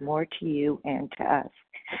disclose more to you and to us.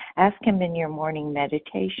 Ask Him in your morning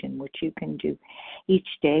meditation, which you can do each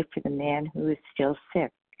day for the man who is still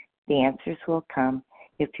sick. The answers will come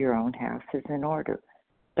if your own house is in order.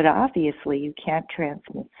 But obviously, you can't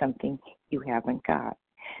transmit something you haven't got.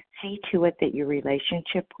 See to it that your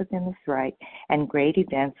relationship with Him is right, and great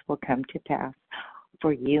events will come to pass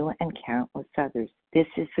for you and countless others. This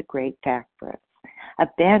is a great fact for us.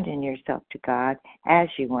 Abandon yourself to God as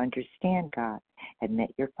you understand God.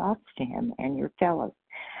 Admit your faults to Him and your fellows.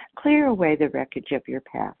 Clear away the wreckage of your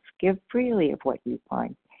past. Give freely of what you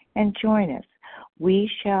find, and join us. We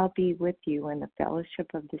shall be with you in the fellowship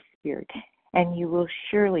of the Spirit, and you will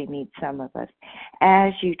surely meet some of us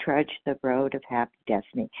as you trudge the road of happy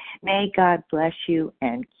destiny. May God bless you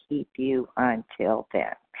and keep you until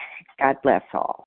then. God bless all.